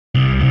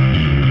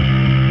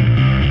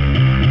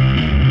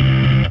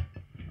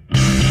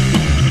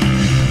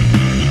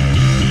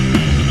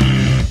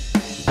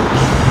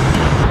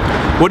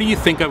What do you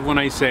think of when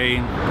I say,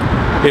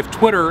 if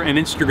Twitter and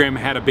Instagram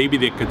had a baby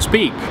that could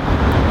speak?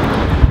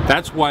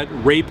 That's what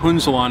Ray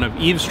Punzalan of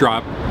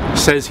Eevzdrop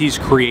says he's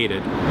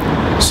created.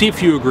 See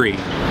if you agree.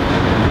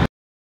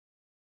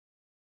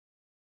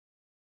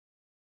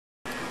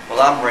 Well,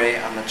 I'm Ray.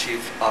 I'm the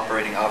Chief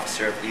Operating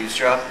Officer of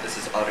Eevzdrop. This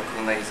is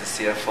Audacunla. He's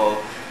the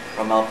CFO.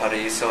 Rommel,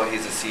 he's the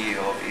CEO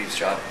of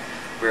Eevzdrop.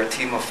 We're a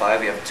team of 5.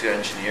 We have 2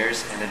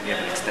 engineers, and then we have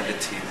an extended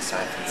team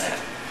aside from that.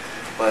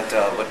 But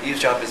what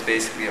Eevzdrop is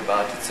basically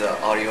about, it's an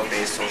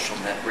audio-based social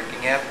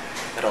networking app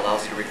that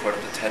allows you to record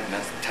up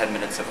to 10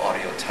 minutes of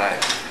audio time.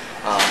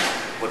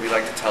 What we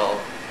like to tell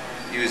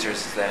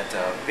users is that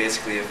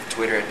basically if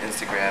Twitter and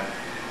Instagram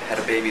had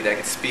a baby that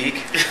could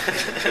speak,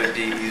 it would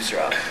be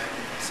Eevzdrop.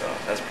 So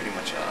that's pretty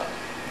much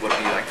what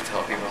we like to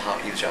tell people how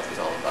Eevzdrop is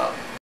all about.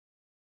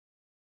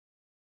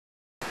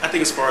 I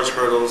think as far as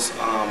hurdles,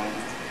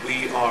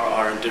 we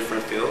are in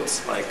different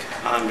fields. Like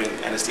I'm in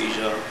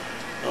anesthesia,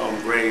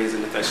 Ray is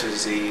in infectious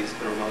disease,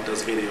 and Rommel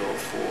does video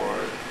for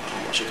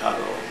a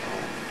Chicago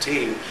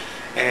team,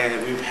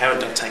 and we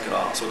haven't done tech at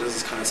all. So this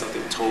is kind of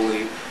something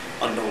totally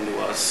unknown to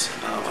us.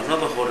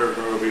 Another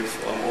hurdle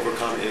we've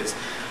overcome is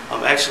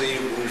actually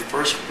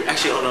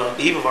on the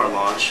eve of our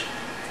launch,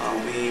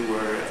 we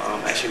were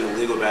actually in a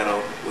legal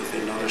battle with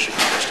another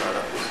Chicago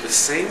startup with the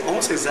same,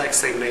 almost exact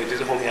same name. They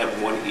only had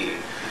one E.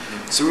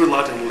 So we were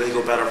locked in a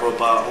legal battle for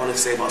about, I want to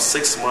say about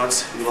 6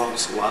 months. We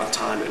lost a lot of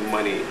time and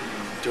money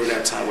during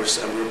that time. We're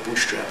a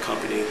bootstrap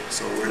company,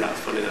 so we're not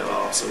funded at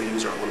all. So we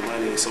use our own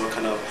money. So it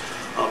kind of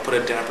put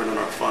a damper on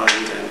our funds,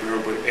 and we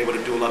were able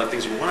to do a lot of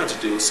things we wanted to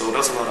do. So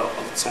that's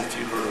some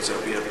few hurdles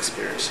that we have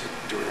experienced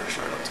during our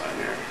startup time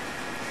here.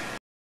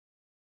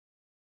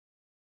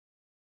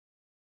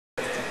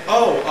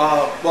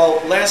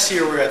 Well, last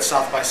year we were at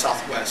South by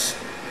Southwest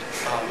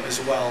as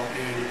well,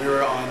 and we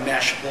were on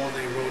Mashable.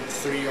 They wrote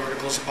 3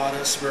 articles about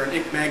us. We're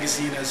in Inc.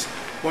 magazine as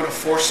one of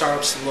 4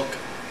 startups to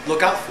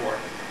look out for.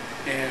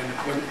 And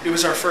it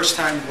was our first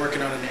time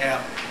working on an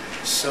app,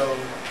 so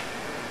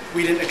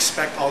we didn't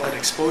expect all that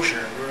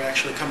exposure. We were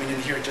actually coming in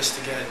here just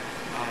to get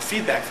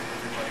feedback from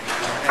everybody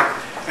on our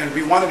app. And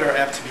we wanted our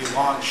app to be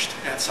launched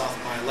at South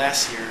by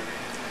last year,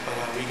 but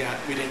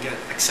we didn't get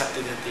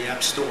accepted at the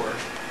App Store.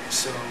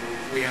 So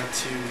we had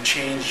to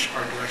change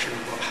our direction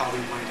about how we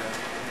wanted to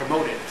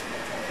promote it.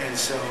 And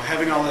so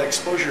having all that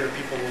exposure,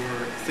 people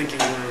were thinking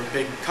we were a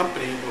big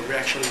company, but we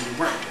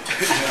weren't.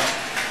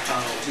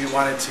 We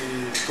wanted to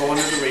go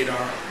under the radar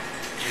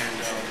and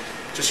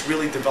just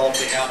really develop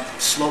the app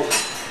slowly.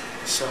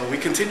 So we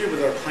continued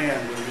with our plan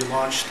when we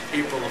launched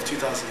April of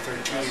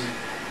 2013.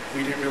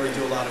 We didn't really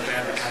do a lot of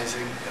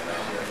advertising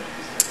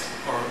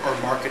or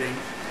marketing.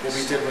 What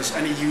we did was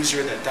any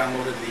user that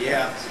downloaded the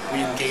app,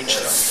 we engaged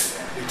them.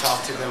 We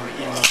talked to them,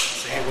 emailed them,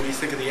 say, hey, what do you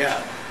think of the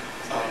app?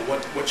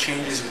 What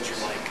changes would you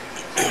like?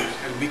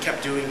 And we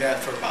kept doing that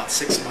for about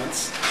 6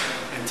 months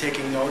and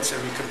taking notes,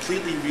 and we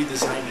completely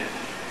redesigned it.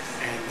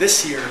 And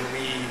this year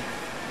we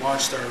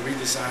launched our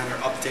redesign, our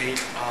update,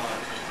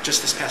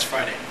 just this past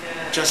Friday,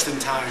 just in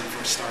time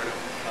for startup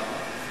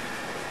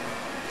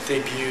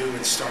debut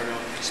and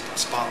startup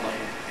spotlight.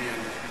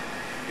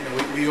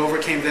 And we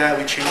overcame that.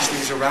 We changed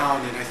things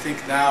around, and I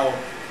think now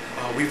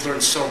we've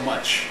learned so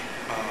much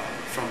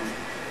from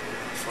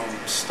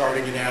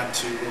starting an app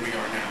to where we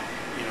are now.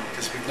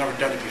 Because we've never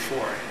done it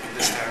before. And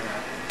this time,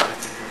 I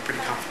think we're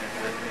pretty confident.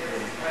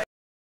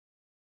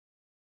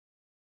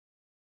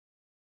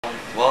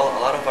 Well,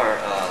 a lot of our,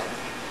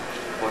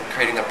 when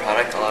creating a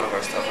product, a lot of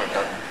our stuff are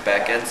done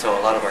back end, so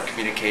a lot of our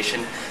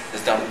communication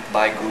is done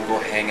by Google,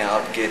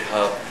 Hangout,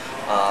 GitHub.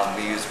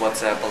 We use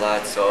WhatsApp a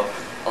lot, so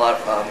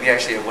we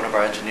actually have one of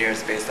our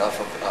engineers based off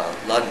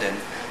of London,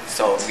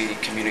 so we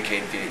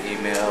communicate via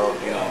email,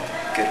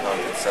 GitHub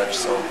and such.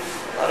 So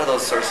a lot of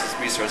those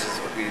resources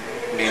we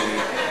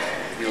mainly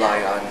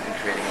rely on in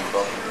creating and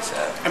developing this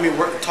app. I mean,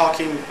 we're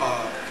talking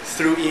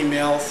through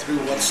email, through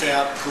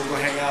WhatsApp, Google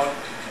Hangout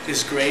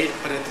is great,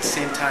 but at the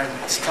same time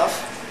it's tough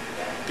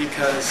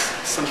because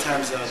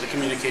sometimes the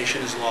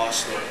communication is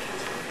lost, or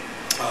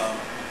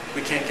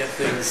we can't get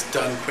things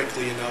done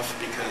quickly enough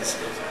because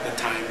of the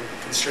time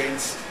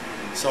constraints.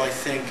 So I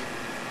think,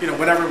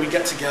 whenever we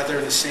get together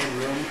in the same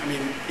room, I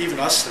mean, even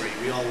us 3,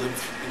 we all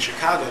live in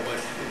Chicago,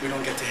 but we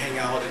don't get to hang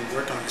out and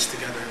work on this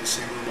together in the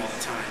same room all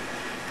the time.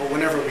 But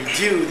whenever we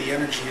do, the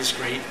energy is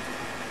great.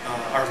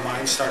 Our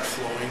minds start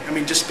flowing. I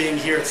mean, just being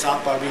here at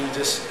South by, we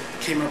just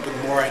came up with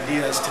more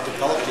ideas to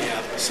develop the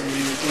app, some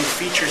new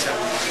features that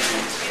we want to do.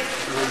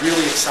 And we're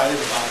really excited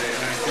about it,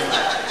 and I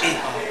think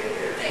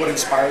what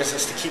inspires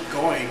us to keep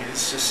going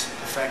is just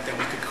the fact that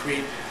we could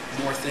create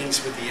more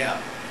things with the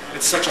app.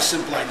 It's such a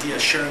simple idea,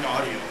 sharing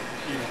audio,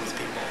 with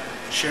people,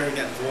 sharing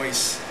that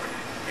voice,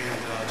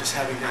 and just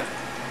having that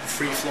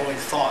free-flowing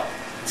thought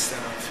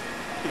instead of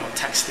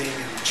texting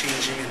and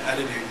changing and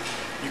editing.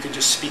 You can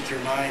just speak your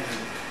mind and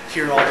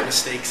hear all the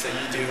mistakes that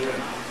you do,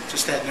 and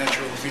just that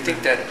natural humor. I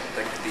think that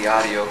the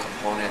audio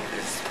component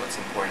is what's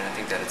important. I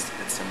think that it's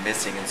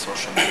missing in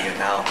social media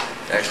now,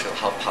 actually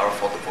how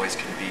powerful the voice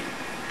can be.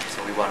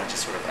 So we want to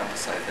just sort of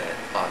emphasize that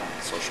on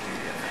social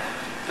media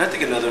now. And I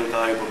think another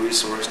valuable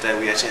resource that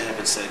we actually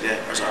haven't said yet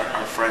is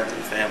our friends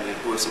and family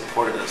who have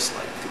supported us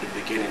like through the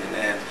beginning and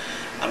end.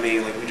 I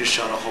mean, like we just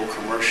shot a whole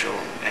commercial,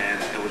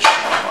 and it was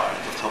shot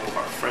with the help of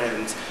our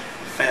friends,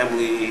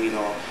 family, you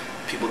know,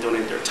 people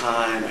donating their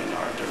time and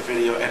their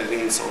video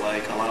editing. So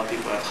like a lot of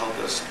people have helped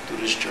us through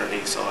this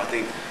journey. So I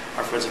think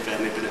our friends and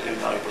family have been an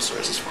invaluable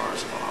source as far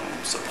as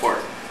support,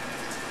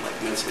 like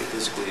mentally,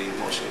 physically,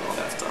 emotionally, all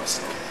that stuff.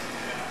 So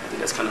I think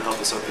that's kind of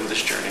helped us out through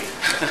this journey.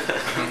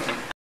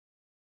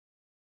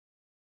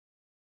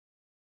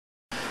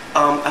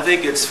 I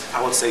think it's,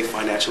 I would say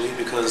financially,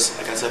 because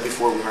like I said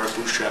before, we are a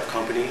bootstrap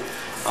company.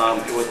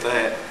 And with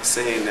that,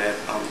 saying that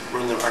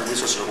really our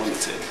resources are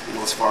limited, you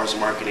know, as far as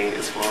marketing,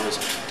 as far as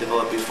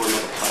developing for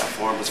another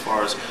platform, as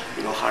far as,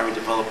 you know, hiring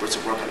developers to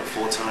work on a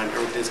full-time,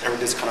 everything's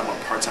kind of on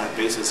a part-time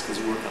basis because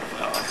we work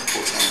on a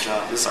full-time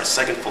job. This is our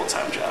second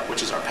full-time job,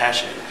 which is our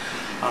passion.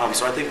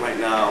 So I think right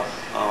now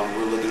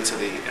we're looking to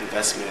the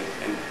investment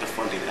and the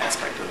funding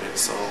aspect of it.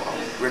 So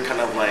we're kind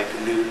of like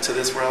new to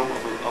this realm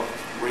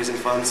of raising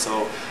funds.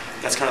 So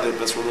that's kind of the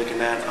best we're looking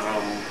at.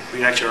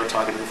 We actually are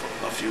talking to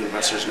a few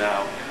investors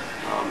now.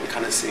 And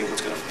kind of seeing what's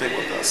going to fit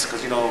with us,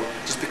 because you know,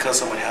 just because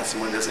somebody has some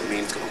money doesn't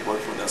mean it's going to work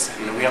with us.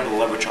 You know, we have to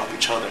leverage off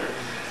each other.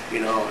 You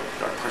know,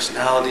 our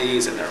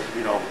personalities and their,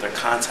 you know, their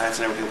contacts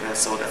and everything like that.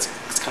 So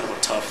it's kind of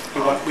a tough.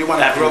 We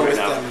want to grow with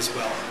them as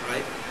well,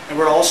 right? And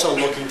we're also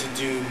looking to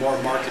do more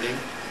marketing.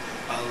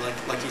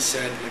 Like he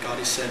said, like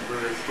Audie said,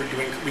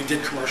 we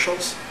did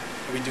commercials.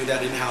 And we do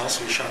that in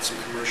house. We shot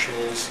some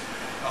commercials.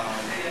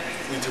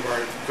 We do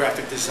our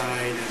graphic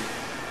design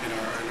and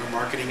our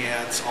marketing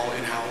ads all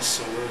in-house,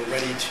 so we're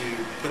ready to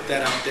put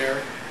that out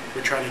there.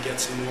 We're trying to get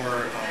some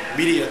more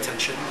media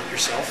attention, like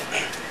yourself,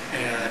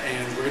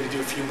 and we're going to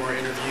do a few more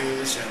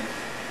interviews. And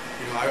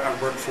you know,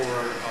 I work for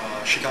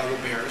Chicago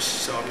Bears,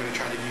 so I'm going to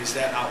try to use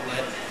that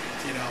outlet.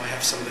 You know, I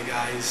have some of the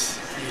guys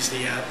use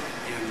the app,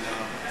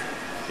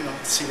 and you know,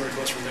 see where it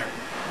goes from there.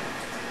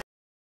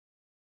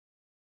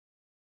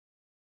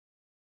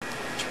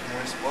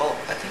 Entrepreneurs, well,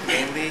 I think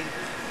mainly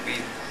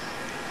we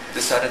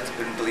decided to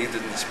believe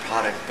in this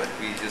product, but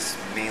we just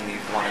mainly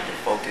wanted to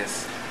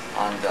focus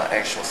on the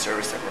actual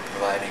service that we're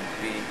providing.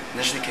 We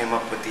initially came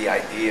up with the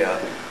idea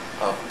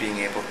of being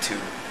able to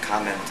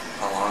comment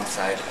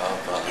alongside of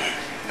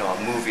you know, a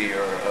movie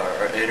or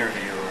an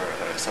interview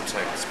or some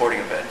sort of sporting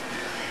event.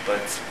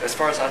 But as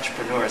far as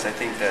entrepreneurs, I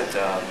think that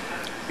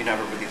we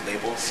never really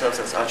labeled ourselves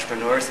as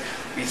entrepreneurs.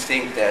 We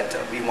think that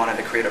we wanted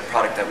to create a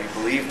product that we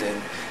believed in,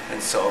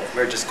 and so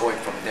we're just going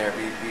from there.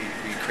 We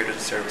created a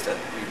service that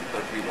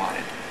we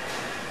wanted.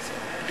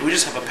 We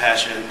just have a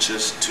passion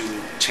just to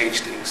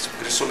change things.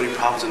 There's so many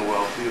problems in the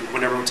world.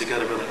 Whenever we're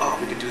together, we're like, oh,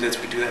 we can do this,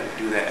 we can do that, we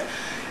can do that.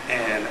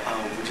 And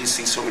we just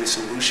see so many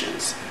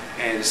solutions.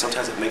 And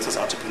sometimes it makes us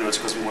entrepreneurs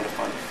because we want to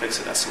find a fix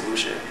to that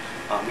solution.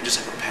 We just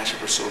have a passion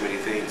for so many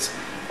things.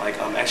 Like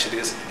actually,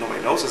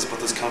 nobody knows this, but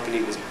this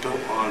company was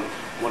built on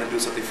wanting to do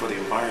something for the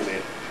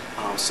environment.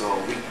 So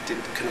we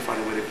couldn't find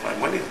a way to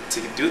find money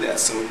to do that.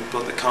 So we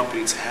built the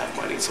company to have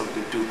money so we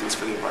can do things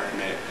for the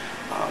environment.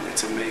 And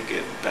to make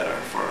it better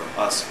for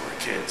us, for our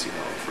kids, you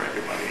know, for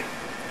everybody.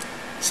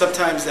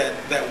 Sometimes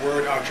that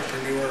word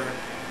entrepreneur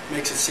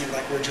makes it seem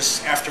like we're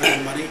just after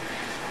the money,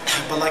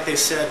 but like they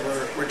said,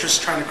 we're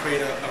just trying to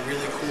create a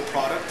really cool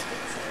product,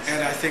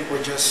 and I think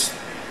we're just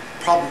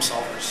problem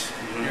solvers.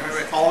 Mm-hmm. You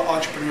know, all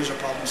entrepreneurs are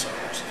problem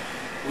solvers.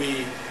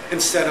 We,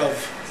 instead of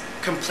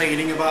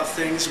complaining about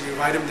things, we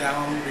write them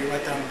down, we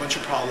write down a bunch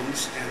of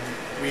problems, and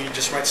we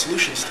just write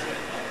solutions to it.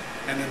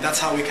 And then that's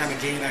how we kind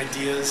of gain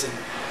ideas and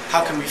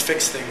how can we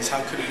fix things?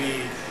 How could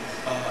we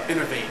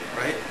innovate,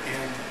 right?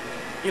 And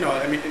you know,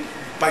 I mean,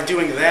 by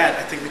doing that,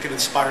 I think we can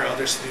inspire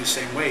others to do the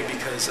same way.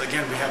 Because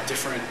again, we have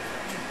different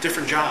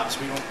jobs.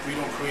 We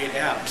don't create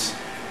apps,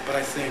 but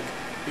I think,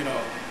 you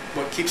know,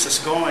 what keeps us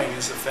going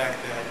is the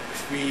fact that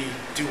if we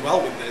do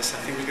well with this, I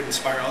think we can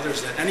inspire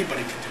others that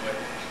anybody can do it.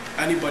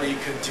 Anybody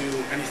could do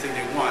anything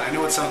they want. I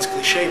know it sounds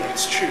cliche, but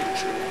it's true.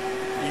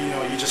 You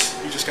know, you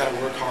just got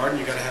to work hard, and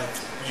you got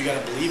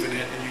to believe in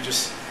it, and you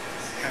just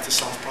have to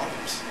solve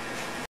problems.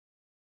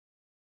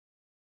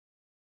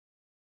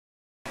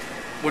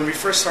 When we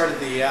first started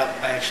the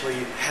app, I actually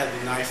had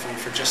an iPhone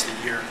for just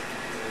a year,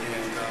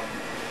 and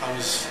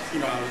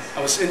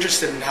I was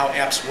interested in how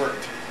apps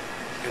worked.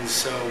 And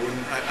so when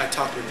I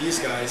talked with these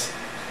guys,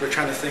 we're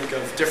trying to think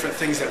of different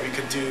things that we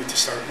could do to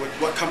start.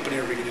 What company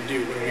are we going to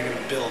do? What are we going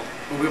to build?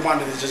 And we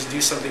wanted to just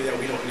do something that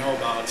we don't know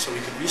about, so we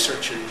could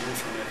research it and learn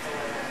from it.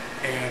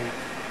 And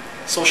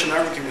social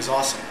networking was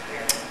awesome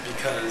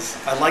because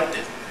I liked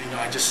it. You know,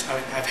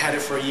 I've had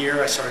it for a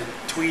year. I started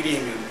tweeting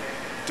and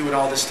doing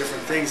all these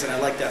different things, and I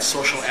like that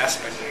social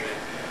aspect of it.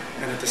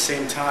 And at the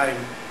same time,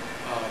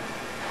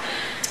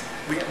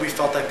 we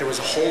felt like there was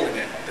a hole in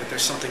it, that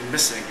there's something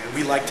missing. And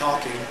we like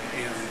talking,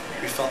 and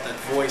we felt that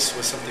voice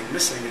was something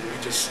missing, and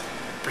we just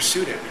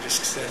pursued it. We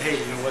just said, hey,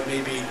 you know what,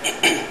 maybe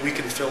we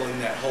can fill in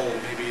that hole.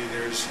 Maybe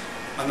there's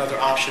another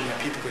option that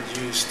people could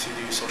use to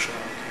do social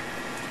networking.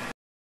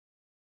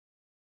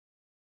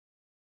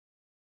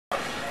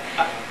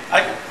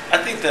 I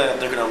think think that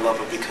they're gonna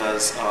love it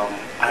because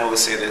I always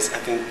say this. I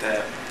think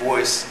that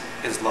voice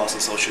is lost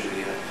in social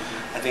media.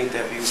 I think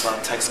that we use a lot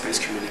of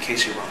text-based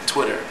communication around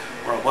Twitter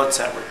or on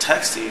WhatsApp or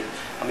texting.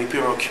 I mean,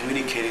 people are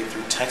communicating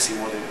through texting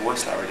more than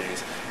voice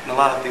nowadays, and a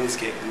lot of things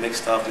get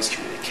mixed up. This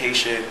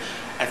communication.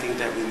 I think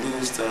that we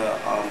lose the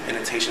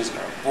intonations in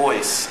our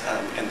voice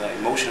and the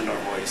emotion in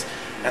our voice.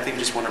 And I think we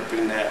just want to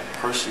bring that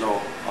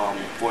personal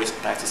voice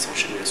back to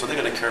social media. So they're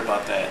going to care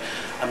about that.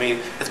 I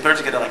mean, it's better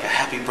to get like a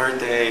happy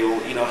birthday,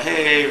 you know,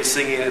 hey, we're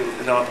singing,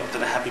 you know,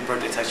 than a happy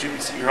birthday text.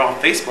 You're on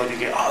Facebook, you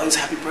get all these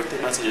happy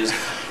birthday messages,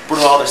 but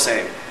they're all the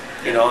same.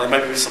 You know, it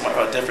might be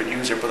a different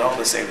user, but they're all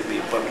the same to me.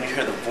 But when you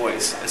hear the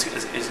voice, it's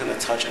going to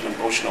touch an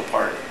emotional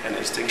part, an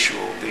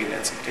instinctual thing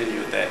that's in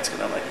you that's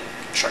going to like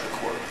strike a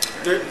chord.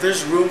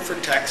 There's room for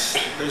text,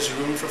 there's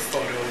room for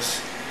photos,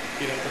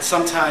 you know, but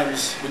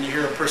sometimes when you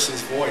hear a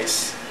person's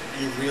voice,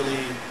 you really,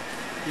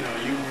 you know,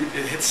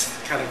 it hits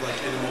kind of like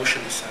an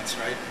emotional sense,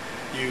 right?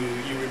 You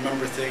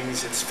remember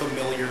things, it's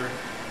familiar.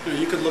 You know,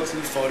 you could look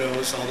through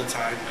photos all the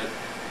time, but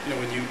you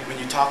know, when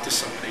you talk to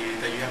somebody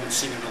that you haven't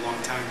seen in a long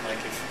time, like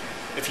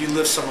if you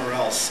live somewhere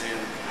else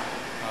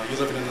and you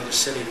live in another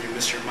city and you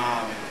miss your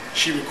mom and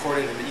she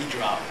recorded an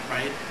Eevzdrop,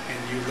 right? And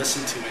you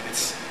listen to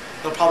it,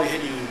 they'll probably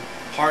hit you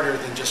harder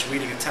than just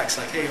reading a text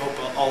like, hey, hope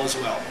all is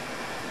well.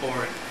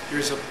 Or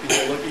here's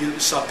you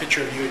saw a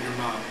picture of you and your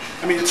mom.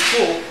 I mean, it's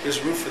cool, there's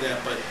room for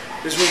that, but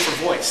there's room for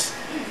voice.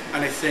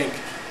 And I think,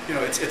 you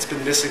know, it's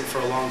been missing for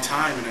a long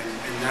time,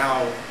 and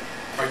now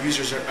our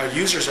users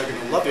are going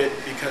to love it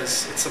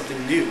because it's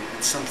something new.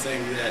 It's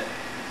something that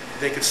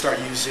they could start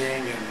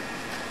using and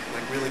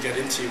like really get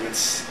into.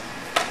 It's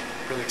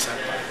really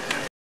exciting about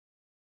it.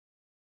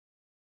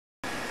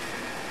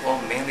 Well,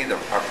 mainly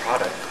our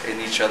product in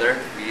each other.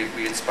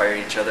 We inspire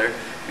each other.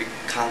 We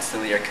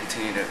constantly are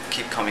continuing to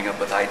keep coming up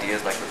with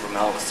ideas, like what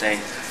Rommel was saying,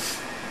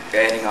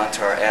 adding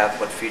onto our app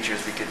what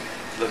features we could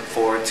look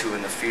forward to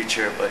in the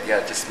future. But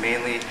yeah, just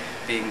mainly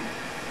being,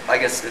 I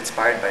guess,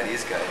 inspired by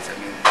these guys. I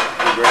mean,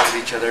 we work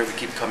with each other. We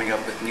keep coming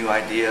up with new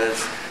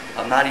ideas.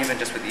 Not even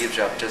just with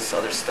Eevzdrop, just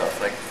other stuff,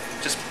 like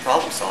just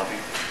problem solving.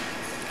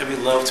 And we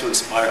love to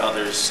inspire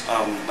others.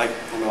 Like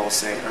Rommel was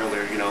saying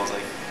earlier, you know,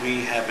 like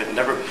we haven't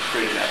never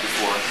created that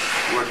before.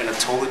 We work in a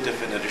totally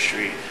different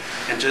industry,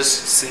 and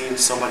just seeing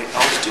somebody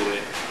else do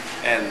it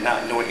and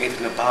not knowing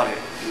anything about it,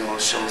 you know,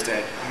 shows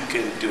that you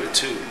can do it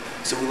too.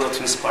 So we love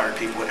to inspire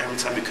people, and every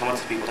time we come up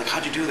to people, like,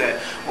 how'd you do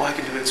that? Oh, I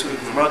can do it too.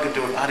 Rommel can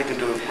do it, Adi can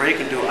do it, Ray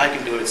can do it, I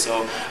can do it.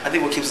 So I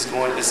think what keeps us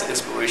going is the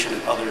inspiration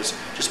in others,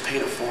 just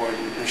paying it forward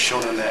and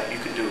showing them that you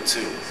can do it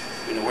too.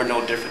 You know, we're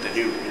no different than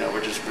you. You know,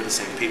 we're the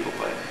same people,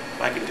 but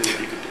if I can do it,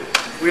 you can do it.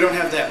 We don't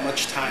have that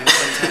much time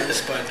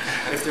sometimes, but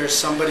if there's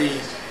somebody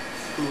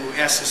who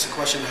asks us a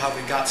question of how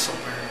we got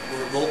somewhere,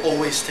 we'll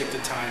always take the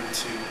time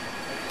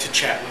to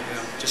chat with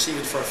them, just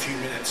even for a few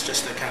minutes,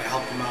 just to kind of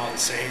help them out and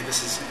say, hey,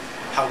 this is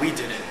how we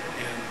did it,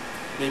 and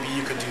maybe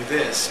you could do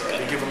this, or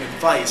we give them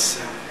advice.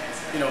 And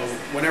you know,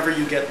 whenever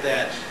you get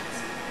that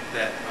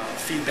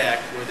feedback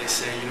where they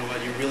say, you know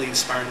what, you really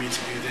inspired me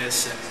to do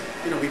this, and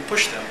you know, we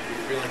push them.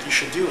 We're like, you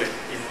should do it,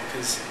 you know,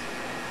 because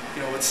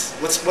you know,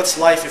 what's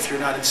life if you're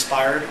not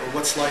inspired, or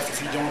what's life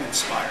if you don't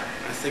inspire?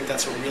 And I think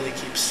that's what really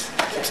keeps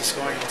us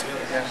going all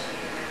together. Yeah.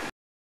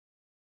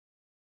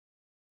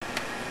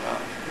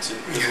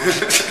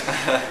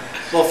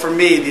 Well, for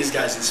me, these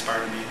guys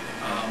inspire me.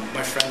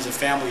 My friends and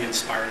family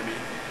inspire me.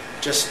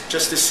 Just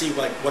to see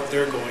like what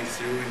they're going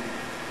through, and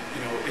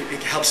you know,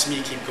 it helps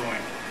me keep going.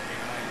 You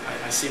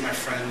know, I see my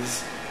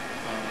friends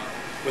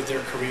with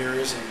their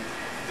careers and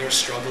their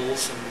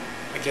struggles, and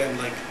again,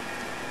 like,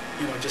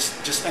 you know,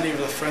 just any of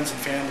the friends and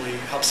family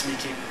helps me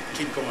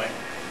keep going,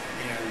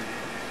 and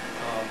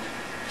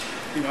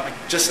you know,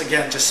 just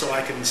so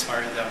I can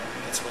inspire them.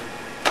 That's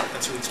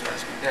what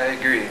inspires me. Yeah, I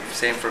agree.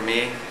 Same for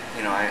me.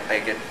 You know, I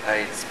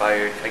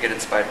get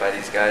inspired by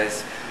these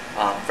guys,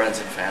 friends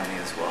and family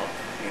as well.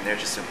 I mean, they're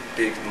just a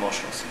big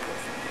emotional support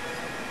for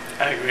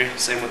me. I agree.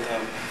 Same with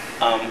them.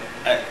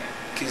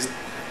 Because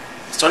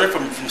starting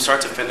from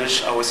start to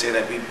finish, I always say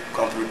that we've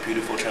gone through a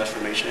beautiful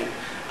transformation.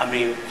 I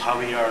mean, how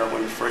we are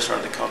when we first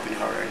started the company,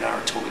 how we are now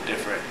are totally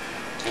different.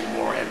 We're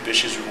more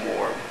ambitious,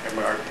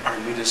 our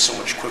meetings is so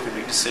much quicker,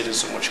 make decisions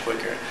so much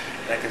quicker.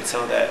 And I can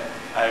tell that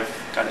I've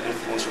gotten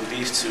influence from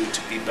these two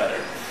to be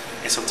better.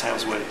 And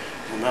sometimes when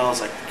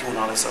Rommel's like doing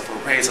all this stuff, or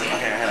Ray's like,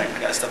 okay, I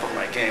gotta step up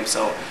my game.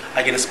 So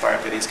I get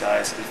inspired by these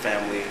guys and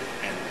family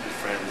and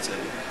friends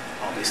and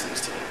all these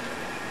things too.